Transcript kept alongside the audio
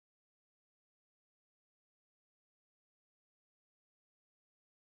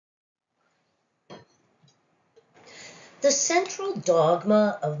The central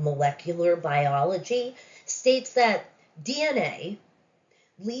dogma of molecular biology states that DNA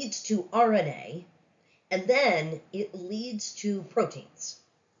leads to RNA, and then it leads to proteins.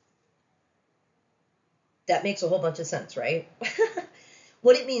 That makes a whole bunch of sense, right?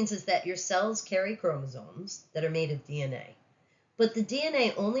 What it means is that your cells carry chromosomes that are made of DNA, but the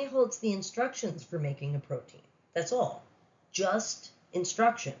DNA only holds the instructions for making a protein. That's all. Just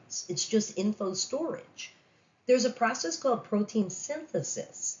instructions. It's just info storage. There's a process called protein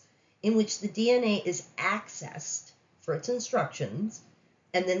synthesis in which the DNA is accessed for its instructions,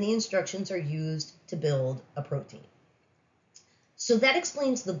 and then the instructions are used to build a protein. So that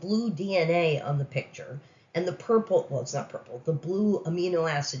explains the blue DNA on the picture and the purple, well, it's not purple, the blue amino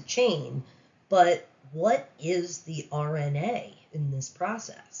acid chain. But what is the RNA in this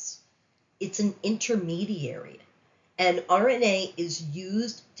process? It's an intermediary. And RNA is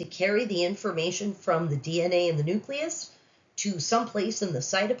used to carry the information from the DNA in the nucleus to someplace in the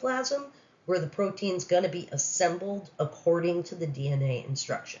cytoplasm where the protein's going to be assembled according to the DNA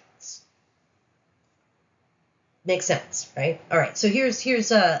instructions. Makes sense, right? All right, so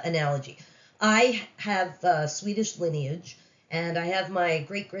here's an analogy. I have Swedish lineage, and I have my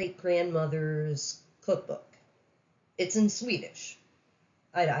great-great-grandmother's cookbook. It's in Swedish.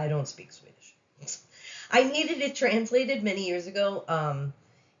 I don't speak Swedish. I needed it translated many years ago,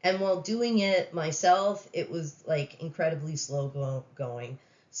 and while doing it myself, it was like incredibly slow going.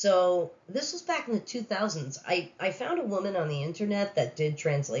 So this was back in the 2000s. I found a woman on the internet that did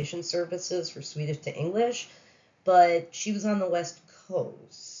translation services for Swedish to English, but she was on the West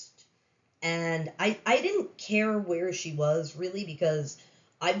Coast. And I didn't care where she was, really, because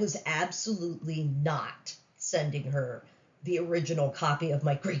I was absolutely not sending her the original copy of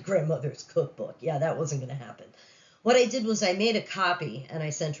my great-grandmother's cookbook. Yeah, that wasn't going to happen. What I did was I made a copy, and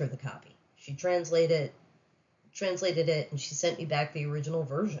I sent her the copy. She translated it, and she sent me back the original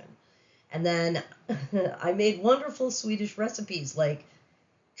version. And then I made wonderful Swedish recipes like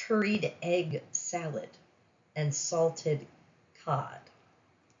curried egg salad and salted cod.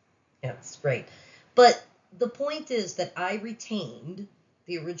 Yeah, it's great. But the point is that I retained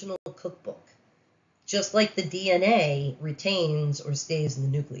the original cookbook, just like the DNA retains or stays in the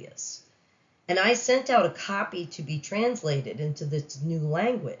nucleus. And I sent out a copy to be translated into this new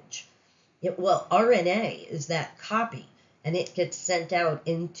language. Well, RNA is that copy, and it gets sent out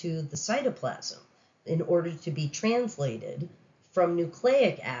into the cytoplasm in order to be translated from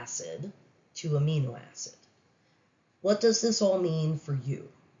nucleic acid to amino acid. What does this all mean for you?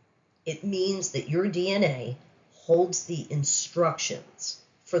 It means that your DNA holds the instructions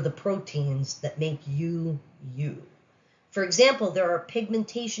for the proteins that make you, you. For example, there are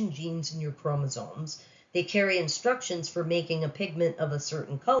pigmentation genes in your chromosomes. They carry instructions for making a pigment of a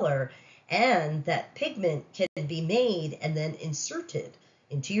certain color, and that pigment can be made and then inserted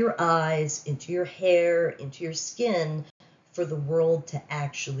into your eyes, into your hair, into your skin for the world to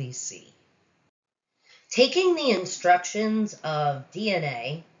actually see. Taking the instructions of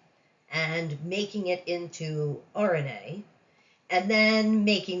DNA and making it into RNA, and then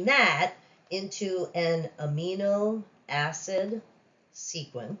making that into an amino acid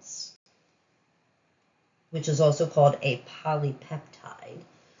sequence, which is also called a polypeptide.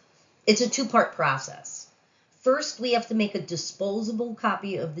 It's a two-part process. First, we have to make a disposable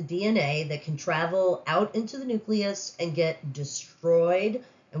copy of the DNA that can travel out into the nucleus and get destroyed,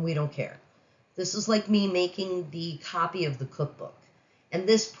 and we don't care. This is like me making the copy of the cookbook. And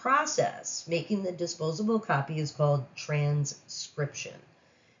this process, making the disposable copy, is called transcription,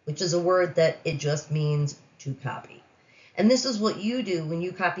 which is a word that it just means to copy. And this is what you do when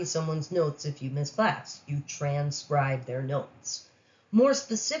you copy someone's notes if you miss class. You transcribe their notes. More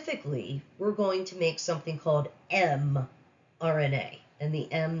specifically, we're going to make something called mRNA, and the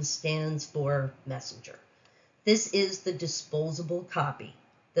M stands for messenger. This is the disposable copy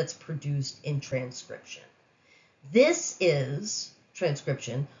that's produced in transcription. This is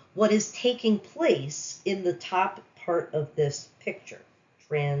transcription, what is taking place in the top part of this picture,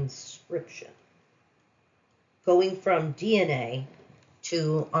 transcription, going from DNA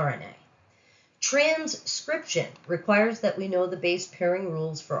to RNA. Transcription requires that we know the base pairing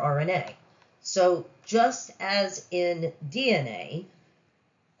rules for RNA. So just as in DNA,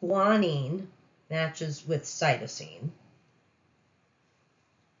 guanine matches with cytosine,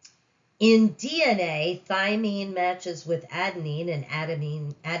 in DNA, thymine matches with adenine, and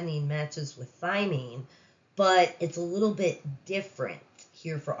adenine matches with thymine, but it's a little bit different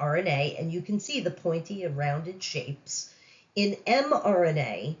here for RNA, and you can see the pointy and rounded shapes. In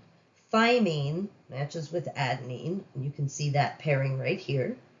mRNA, thymine matches with adenine, and you can see that pairing right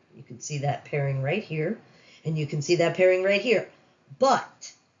here. You can see that pairing right here. And you can see that pairing right here.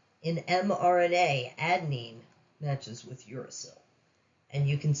 But in mRNA, adenine matches with uracil. And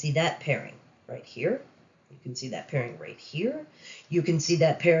you can see that pairing right here. You can see that pairing right here. You can see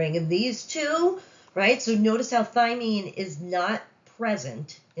that pairing in these two, right? So notice how thymine is not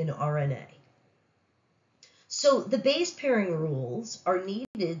present in RNA. So the base pairing rules are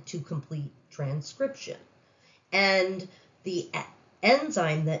needed to complete transcription. And the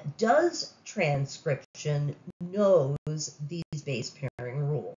enzyme that does transcription knows these base pairing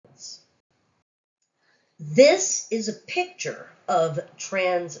rules. This is a picture of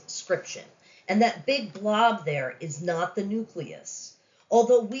transcription. And that big blob there is not the nucleus.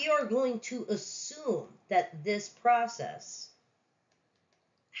 Although we are going to assume that this process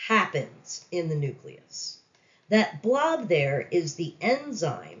happens in the nucleus. That blob there is the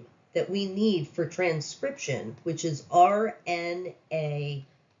enzyme that we need for transcription, which is RNA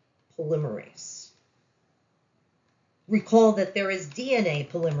polymerase. Recall that there is DNA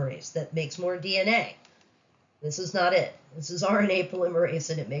polymerase that makes more DNA. This is not it. This is RNA polymerase,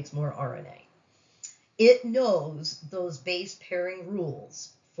 and it makes more RNA. It knows those base pairing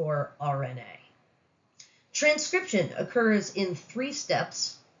rules for RNA. Transcription occurs in 3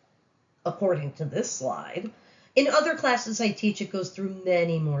 steps, according to this slide. In other classes I teach, it goes through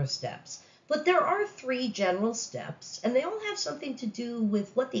many more steps. But there are 3 general steps, and they all have something to do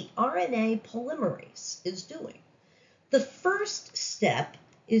with what the RNA polymerase is doing. The first step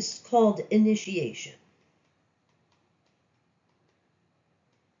is called initiation.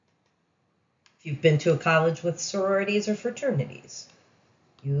 If you've been to a college with sororities or fraternities,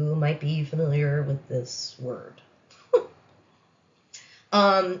 you might be familiar with this word.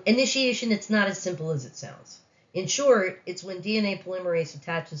 Initiation, it's not as simple as it sounds. In short, it's when DNA polymerase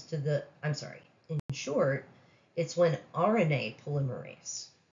attaches to the, in short, it's when RNA polymerase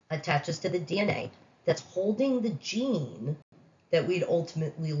attaches to the DNA that's holding the gene that we'd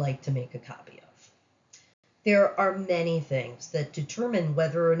ultimately like to make a copy of. There are many things that determine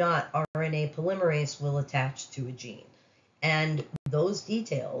whether or not RNA polymerase will attach to a gene, and those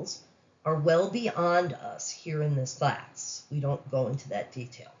details are well beyond us here in this class. We don't go into that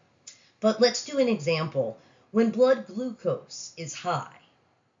detail. But let's do an example. When blood glucose is high,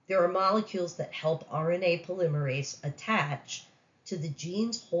 there are molecules that help RNA polymerase attach to the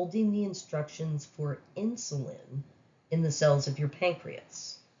genes holding the instructions for insulin in the cells of your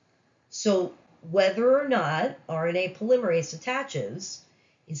pancreas. So whether or not RNA polymerase attaches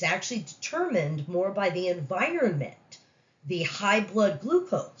is actually determined more by the environment, the high blood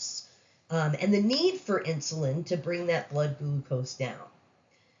glucose, and the need for insulin to bring that blood glucose down.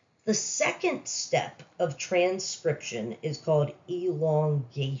 The second step of transcription is called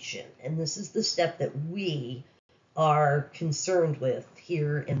elongation, and this is the step that we are concerned with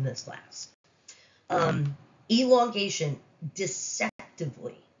here in this class. Elongation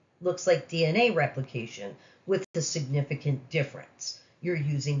deceptively looks like DNA replication with a significant difference. You're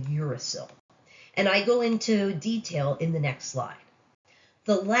using uracil. And I go into detail in the next slide.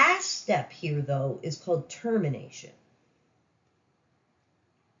 The last step here, though, is called termination.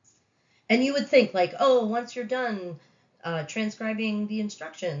 And you would think like, oh, once you're done transcribing the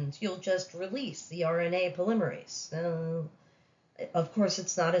instructions, you'll just release the RNA polymerase. Of course,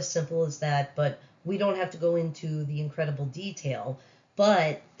 it's not as simple as that, but we don't have to go into the incredible detail.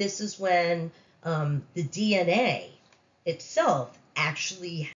 But this is when the DNA itself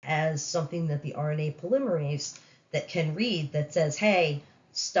actually has something that the RNA polymerase that can read that says, hey,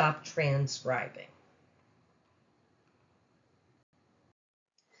 stop transcribing.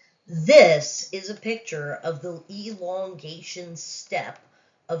 This is a picture of the elongation step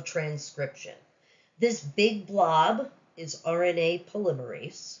of transcription. This big blob is RNA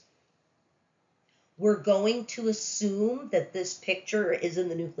polymerase. We're going to assume that this picture is in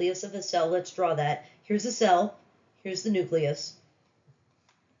the nucleus of a cell. Let's draw that. Here's a cell. Here's the nucleus.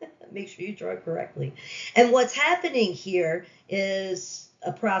 Make sure you draw it correctly. And what's happening here is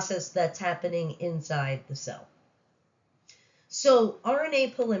a process that's happening inside the cell. So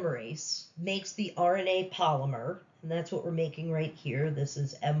RNA polymerase makes the RNA polymer, and that's what we're making right here. This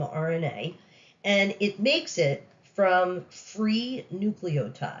is mRNA. And it makes it from free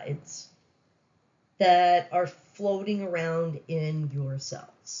nucleotides that are floating around in your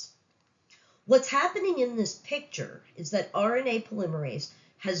cells. What's happening in this picture is that RNA polymerase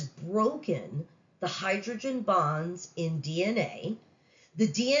has broken the hydrogen bonds in DNA. The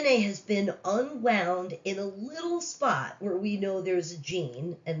DNA has been unwound in a little spot where we know there's a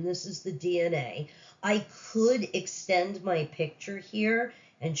gene, and this is the DNA. I could extend my picture here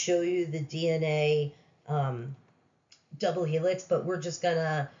and show you the DNA double helix, but we're just going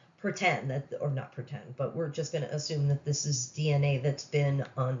to pretend that, or not pretend, but we're just going to assume that this is DNA that's been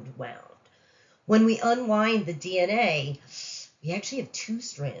unwound. When we unwind the DNA, we actually have two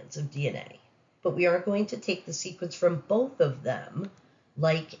strands of DNA, but we aren't going to take the sequence from both of them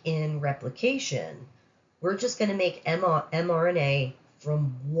like in replication. We're just going to make mRNA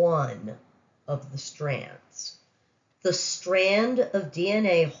from one of the strands. The strand of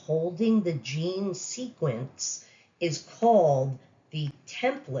DNA holding the gene sequence is called the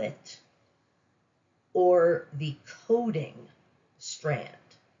template or the coding strand.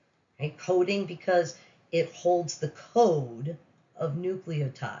 Okay? Coding because it holds the code of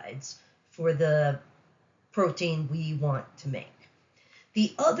nucleotides for the protein we want to make.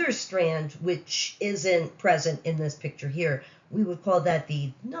 The other strand, which isn't present in this picture here, we would call that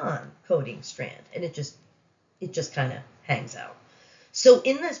the non-coding strand, and it just kind of hangs out. So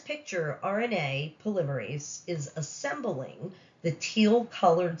in this picture, RNA polymerase is assembling the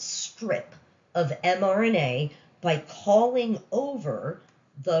teal-colored strip of mRNA by calling over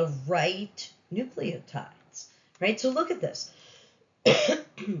the right nucleotides, right? So look at this.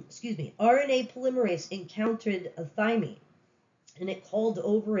 Excuse me. RNA polymerase encountered a thymine, and it called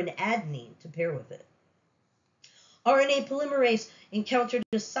over an adenine to pair with it. RNA polymerase encountered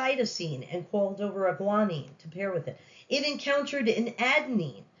a cytosine and called over a guanine to pair with it. It encountered an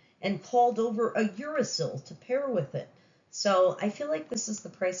adenine and called over a uracil to pair with it. So I feel like this is the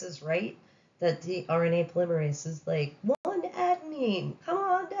Price is Right, that the RNA polymerase is like, one adenine, come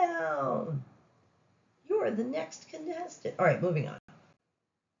on down. You're the next contestant. All right, moving on.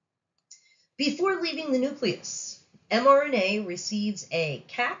 Before leaving the nucleus, mRNA receives a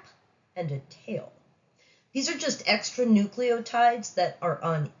cap and a tail. These are just extra nucleotides that are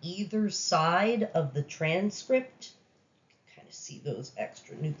on either side of the transcript. Kind of see those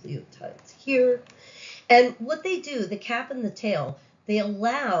extra nucleotides here. And what they do, the cap and the tail, they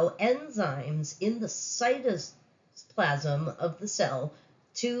allow enzymes in the cytoplasm of the cell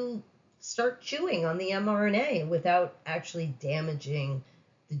to start chewing on the mRNA without actually damaging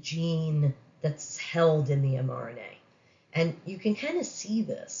the gene that's held in the mRNA. And you can kind of see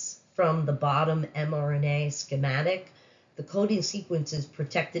this from the bottom mRNA schematic. The coding sequence is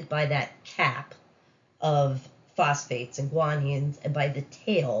protected by that cap of phosphates and guanines and by the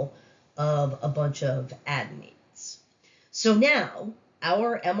tail of a bunch of adenines. So now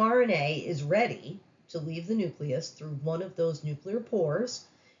our mRNA is ready to leave the nucleus through one of those nuclear pores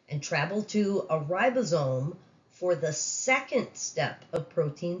and travel to a ribosome for the second step of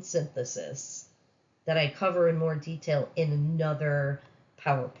protein synthesis that I cover in more detail in another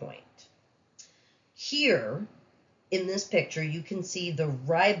PowerPoint. Here, in this picture, you can see the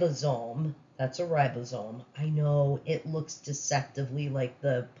ribosome. That's a ribosome. I know it looks deceptively like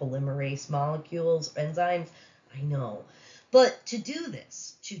the polymerase molecules, enzymes. I know. But to do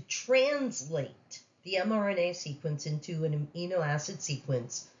this, to translate the mRNA sequence into an amino acid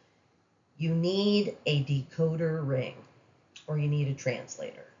sequence, you need a decoder ring, or you need a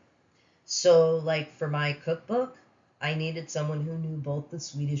translator. So, like for my cookbook, I needed someone who knew both the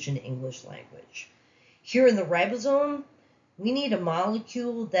Swedish and English language. Here in the ribosome, we need a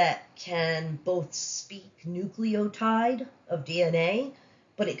molecule that can both speak nucleotide of DNA,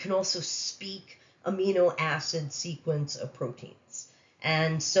 but it can also speak amino acid sequence of proteins.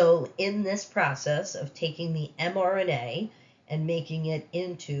 And so in this process of taking the mRNA and making it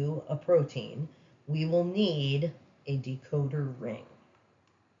into a protein, we will need a decoder ring.